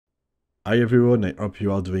Hi everyone, I hope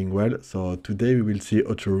you are doing well. So today we will see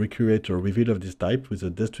how to recreate a reveal of this type with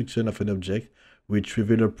the destruction of an object which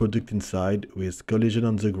reveal a product inside with collision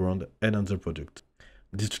on the ground and on the product.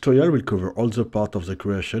 This tutorial will cover all the part of the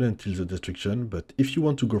creation until the destruction, but if you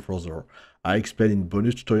want to go further, I explain in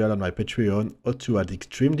bonus tutorial on my Patreon how to add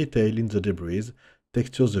extreme detail in the debris,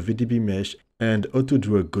 texture the VDB mesh, and how to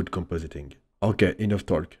do a good compositing. Okay, enough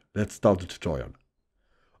talk, let's start the tutorial.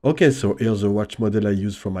 Okay, so here's the watch model I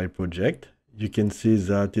use for my project. You can see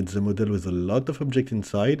that it's a model with a lot of objects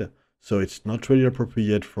inside, so it's not really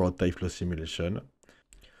appropriate for a Tyflow simulation.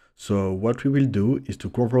 So what we will do is to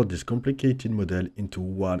convert this complicated model into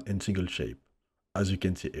one and single shape, as you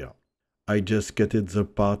can see here. I just cutted the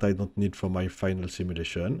part I don't need for my final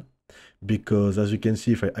simulation, because as you can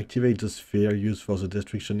see, if I activate the sphere used for the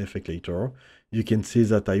destruction effect later, you can see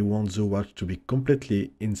that I want the watch to be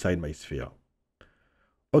completely inside my sphere.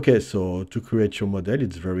 Okay, so to create your model,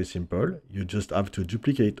 it's very simple. You just have to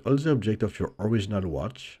duplicate all the objects of your original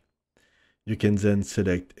watch. You can then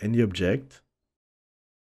select any object,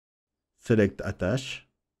 select Attach,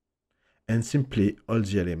 and simply all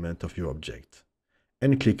the elements of your object.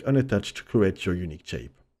 And click on Attach to create your unique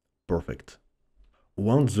shape. Perfect.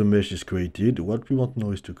 Once the mesh is created, what we want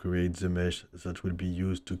now is to create the mesh that will be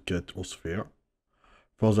used to cut our sphere.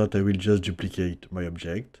 For that, I will just duplicate my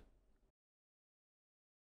object.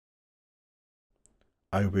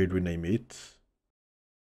 I will rename it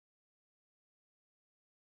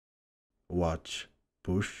Watch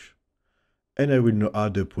Push. And I will now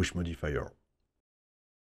add a push modifier.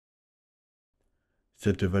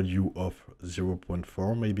 Set a value of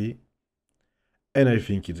 0.4 maybe. And I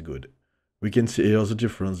think it's good. We can see here the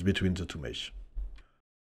difference between the two mesh.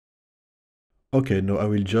 Okay, now I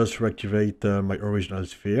will just reactivate my original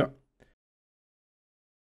sphere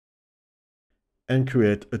and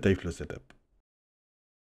create a Tyflow setup.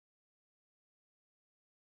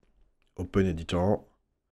 Open editor.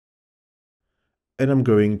 And I'm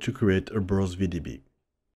going to create a Phys VDB.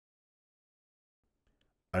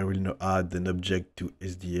 I will now add an object to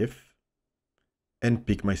SDF and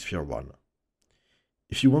pick my sphere 1.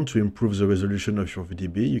 If you want to improve the resolution of your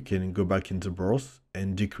VDB, you can go back in the Phys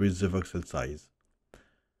and decrease the voxel size.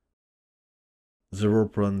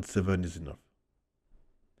 0.7 is enough.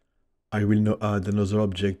 I will now add another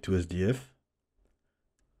object to SDF,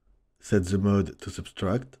 set the mode to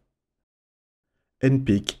subtract, and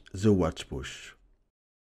pick the watch push.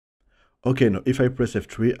 Okay, now if I press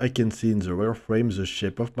F3, I can see in the wireframe the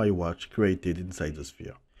shape of my watch created inside the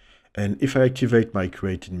sphere. And if I activate my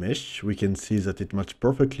created mesh, we can see that it matches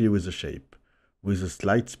perfectly with the shape, with a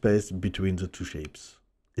slight space between the two shapes.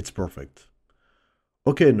 It's perfect.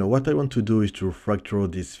 Okay, now what I want to do is to fracture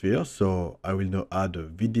this sphere, so I will now add a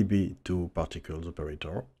VDB to particles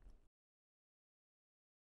operator.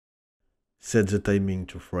 Set the timing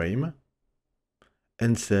to frame,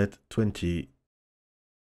 and set 20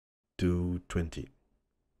 to 20.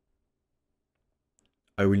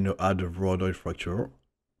 I will now add a voronoi fracture,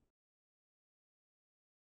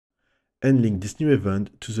 and link this new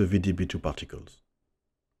event to the VDB2 particles.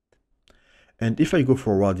 And if I go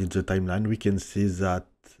forward in the timeline, we can see that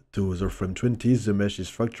to the frame 20, the mesh is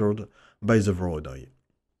fractured by the voronoi.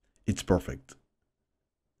 It's perfect.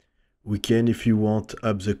 We can, if you want,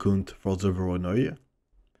 up the count for the voronoi,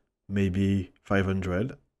 maybe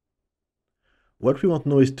 500. What we want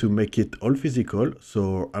now is to make it all physical,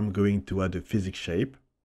 so I'm going to add a physics shape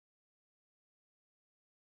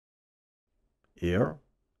here.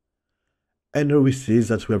 And now we see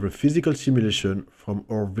that we have a physical simulation from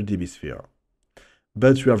our VDB sphere.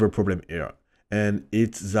 But we have a problem here, and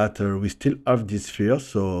it's that we still have this sphere,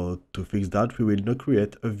 so to fix that we will now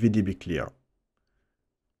create a VDB clear.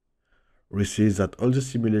 We see that all the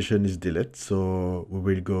simulation is deleted, so we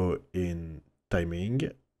will go in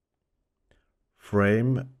timing,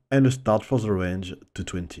 frame, and a start for the range to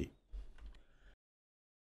 20.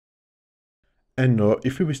 And now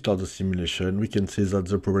if we restart the simulation, we can see that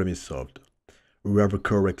the problem is solved. We have a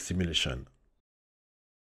correct simulation.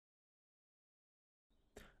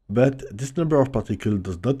 But this number of particles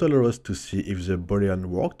does not allow us to see if the boolean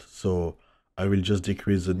worked, so I will just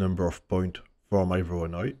decrease the number of points for my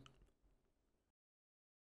voronoi.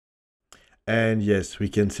 And yes, we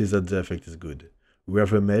can see that the effect is good. We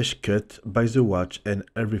have a mesh cut by the watch and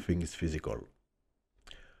everything is physical.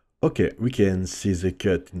 Okay, we can see the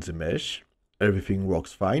cut in the mesh. Everything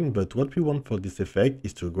works fine, but what we want for this effect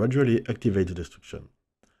is to gradually activate the destruction.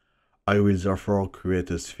 I will therefore create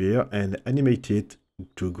a sphere and animate it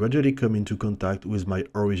to gradually come into contact with my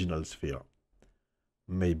original sphere.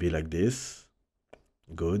 Maybe like this.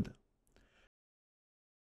 Good.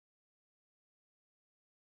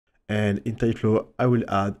 And in Tyflow, I will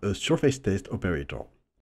add a surface test operator.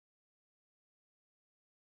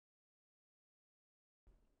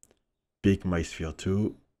 Pick my sphere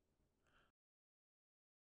 2.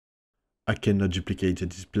 I cannot duplicate the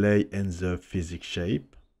display and the physics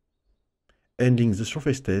shape, and link the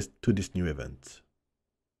surface test to this new event.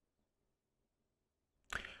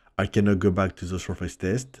 I cannot go back to the surface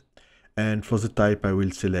test, and for the type I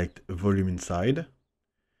will select volume inside.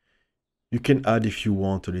 You can add if you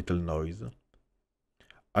want a little noise.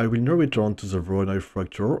 I will now return to the voronoi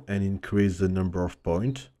fracture and increase the number of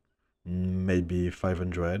points, maybe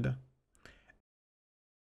 500,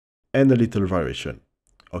 and a little variation.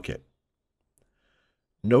 Okay.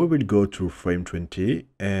 Now we will go to frame 20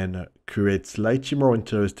 and create slightly more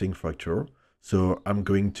interesting fracture. So I'm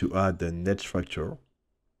going to add an edge fracture.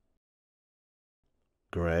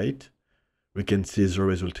 Great. We can see the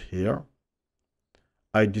result here.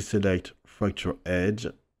 I deselect fracture edge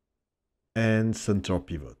and center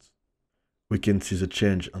pivot. We can see the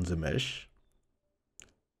change on the mesh.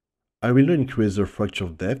 I will now increase the fracture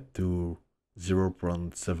depth to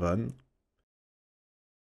 0.7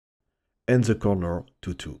 and the corner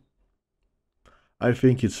to 2. I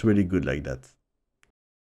think it's really good like that.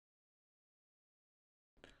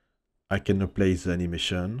 I can apply the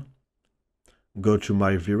animation, go to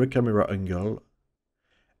my vray camera angle,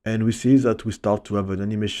 and we see that we start to have an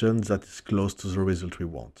animation that is close to the result we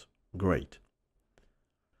want. Great.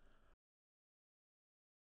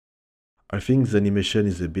 I think the animation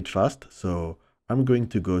is a bit fast, so I'm going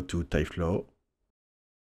to go to Tyflow,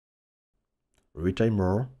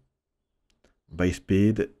 retimer, by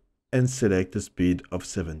speed, and select a speed of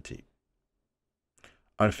 70.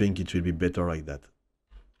 I think it will be better like that.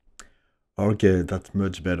 Okay, that's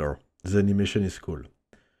much better. The animation is cool.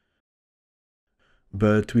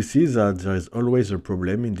 But we see that there is always a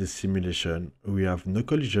problem in this simulation. We have no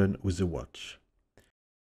collision with the watch.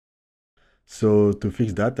 So to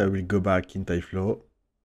fix that, I will go back in Tyflow.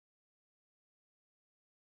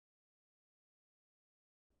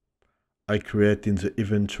 I create in the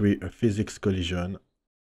event tree a Phys Collision.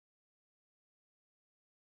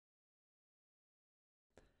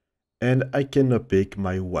 And I can now pick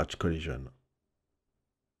my watch collision.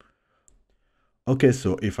 Okay,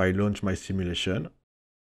 so if I launch my simulation,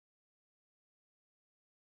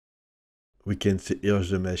 we can see here's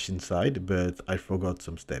the mesh inside, but I forgot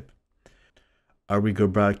some step. I will go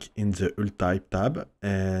back in the Hull Type tab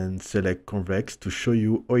and select Convex to show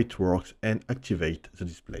you how it works and activate the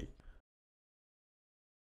display.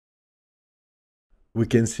 We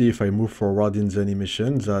can see if I move forward in the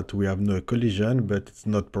animation that we have no collision, but it's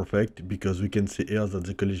not perfect because we can see here that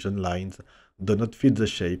the collision lines do not fit the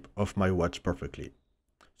shape of my watch perfectly.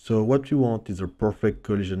 So what we want is a perfect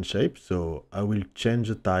collision shape, so I will change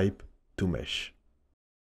the type to mesh.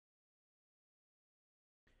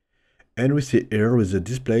 And we see here with the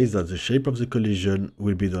display that the shape of the collision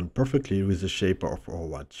will be done perfectly with the shape of our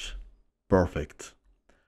watch. Perfect.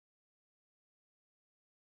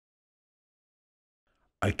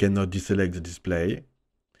 I can now deselect the display.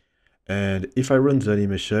 And if I run the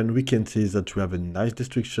animation, we can see that we have a nice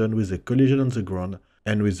destruction with the collision on the ground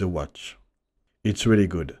and with the watch. It's really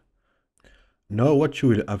good. Now what you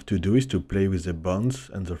will have to do is to play with the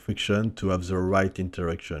bonds and the friction to have the right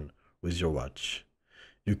interaction with your watch.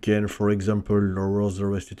 You can, for example, lower the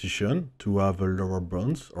restitution to have a lower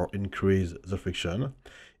bonds or increase the friction.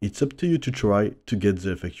 It's up to you to try to get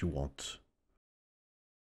the effect you want.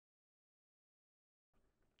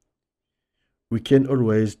 We can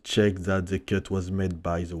always check that the cut was made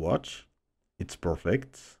by the watch. It's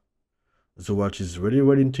perfect. The watch is really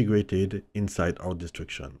well integrated inside our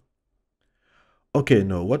destruction. Okay,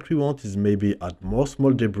 now what we want is maybe add more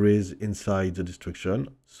small debris inside the destruction.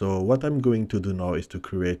 So what I'm going to do now is to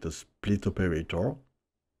create a split operator.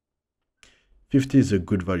 50 is a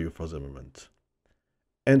good value for the moment.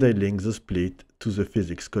 And I link the split to the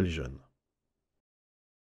Phys Collision.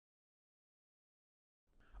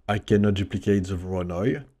 I cannot duplicate the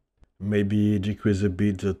voronoi. Maybe decrease a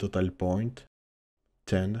bit the total point.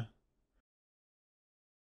 10.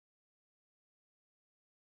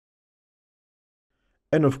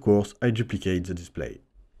 And of course, I duplicate the display.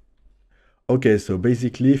 Okay, so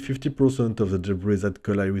basically 50% of the debris that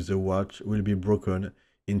collide with the watch will be broken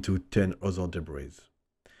into 10 other debris.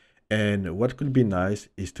 And what could be nice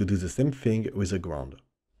is to do the same thing with the ground.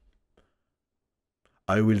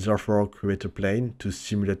 I will therefore create a plane to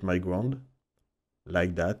simulate my ground,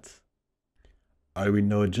 like that. I will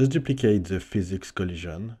now just duplicate the Phys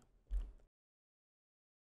Collision,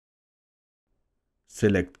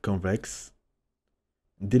 select Convex,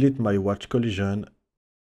 delete my watch collision,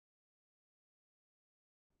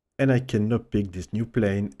 and I can now pick this new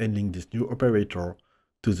plane and link this new operator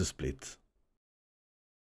to the split.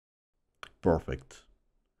 Perfect.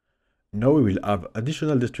 Now we will have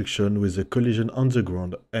additional destruction with the collision on the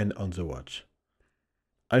ground and on the watch.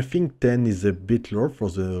 I think 10 is a bit low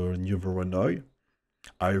for the new voronoi.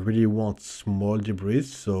 I really want small debris,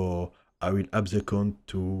 so I will up the count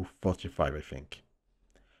to 45, I think.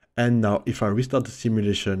 And now, if I restart the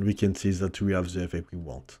simulation, we can see that we have the effect we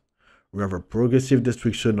want. We have a progressive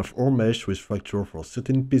destruction of our mesh with fracture for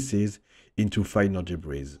certain pieces into finer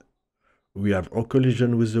debris. We have our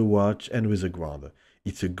collision with the watch and with the ground.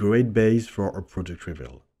 It's a great base for our product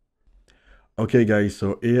reveal. Okay guys,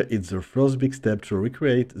 so here it's the first big step to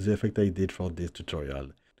recreate the effect I did for this tutorial.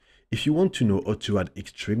 If you want to know how to add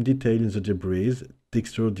extreme detail in the debris,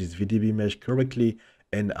 texture this VDB mesh correctly,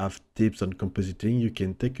 and have tips on compositing, you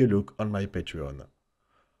can take a look on my Patreon.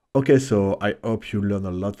 Okay, so I hope you learn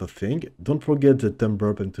a lot of things. Don't forget the thumb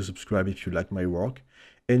up and to subscribe if you like my work.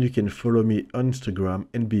 And you can follow me on Instagram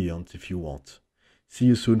and beyond if you want. See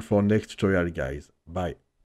you soon for next tutorial guys. Bye.